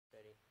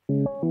This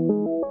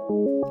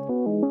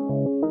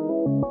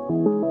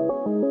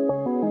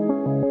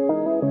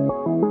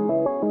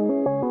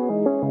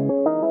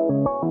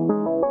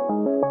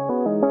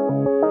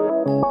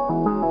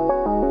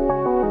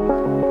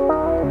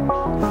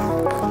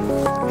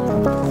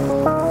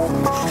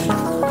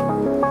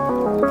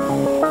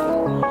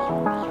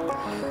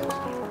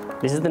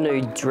is the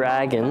new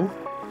Dragon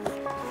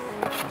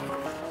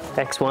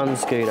X1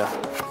 scooter.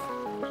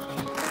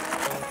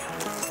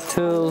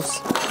 Tools,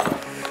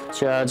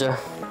 charger.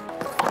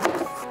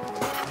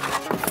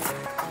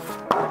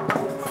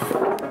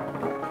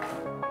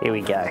 Here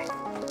we go.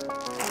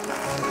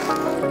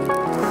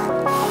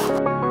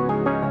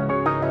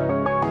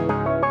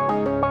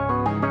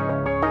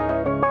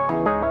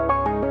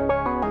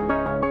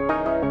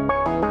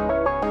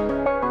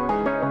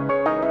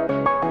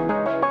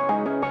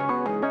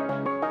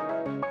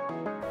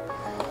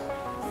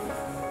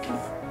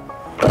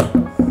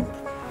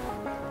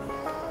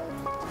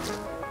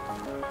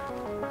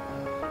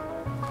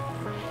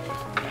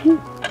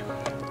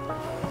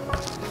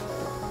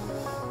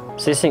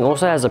 So this thing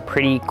also has a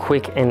pretty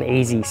quick and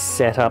easy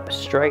setup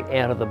straight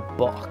out of the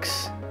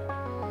box.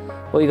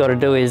 All you got to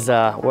do is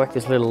work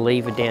this little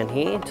lever down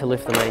here to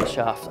lift the main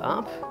shaft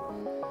up.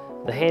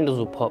 The handles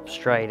will pop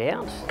straight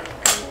out.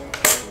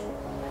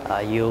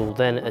 You'll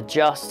then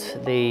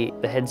adjust the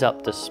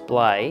heads-up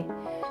display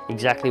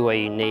exactly where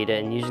you need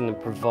it, and using the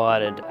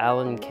provided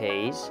Allen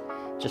keys,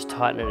 just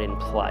tighten it in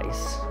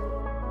place.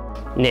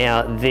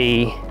 Now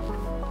the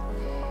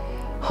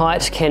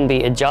height can be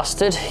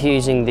adjusted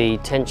using the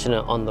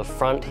tensioner on the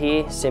front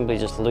here. Simply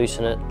just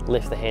loosen it,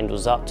 lift the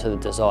handles up to the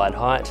desired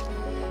height,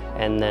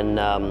 and then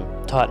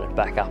tighten it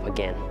back up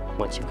again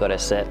once you've got it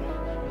set.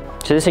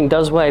 So this thing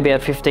does weigh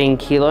about 15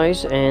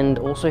 kilos and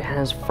also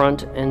has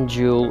front and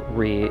dual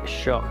rear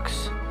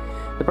shocks.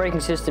 The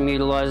braking system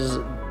utilizes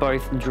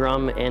both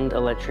drum and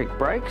electric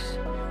brakes,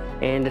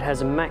 and it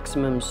has a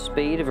maximum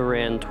speed of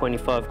around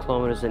 25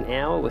 kilometers an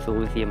hour with a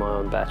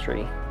lithium-ion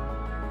battery.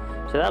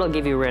 So that'll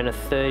give you around a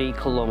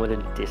 30-kilometer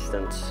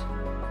distance.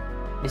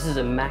 This is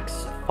a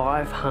max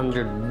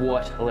 500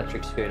 watt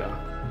electric scooter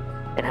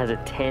and has a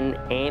 10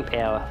 amp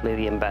hour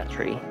lithium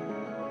battery.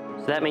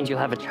 So that means you'll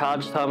have a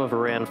charge time of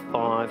around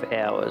 5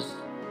 hours.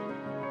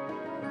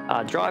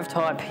 Drive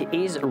type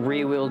is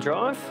rear wheel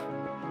drive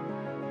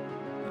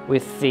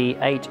with the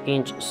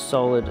 8-inch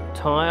solid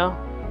tyre.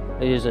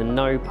 It is a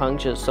no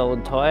puncture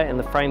solid tyre, and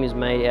the frame is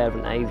made out of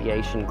an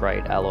aviation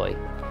grade alloy.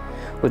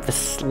 With the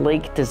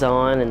sleek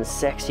design and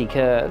sexy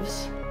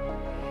curves,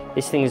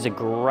 this thing is a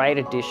great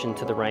addition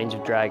to the range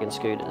of Dragon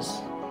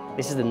scooters.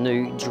 This is the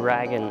new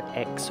Dragon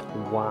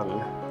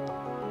X1.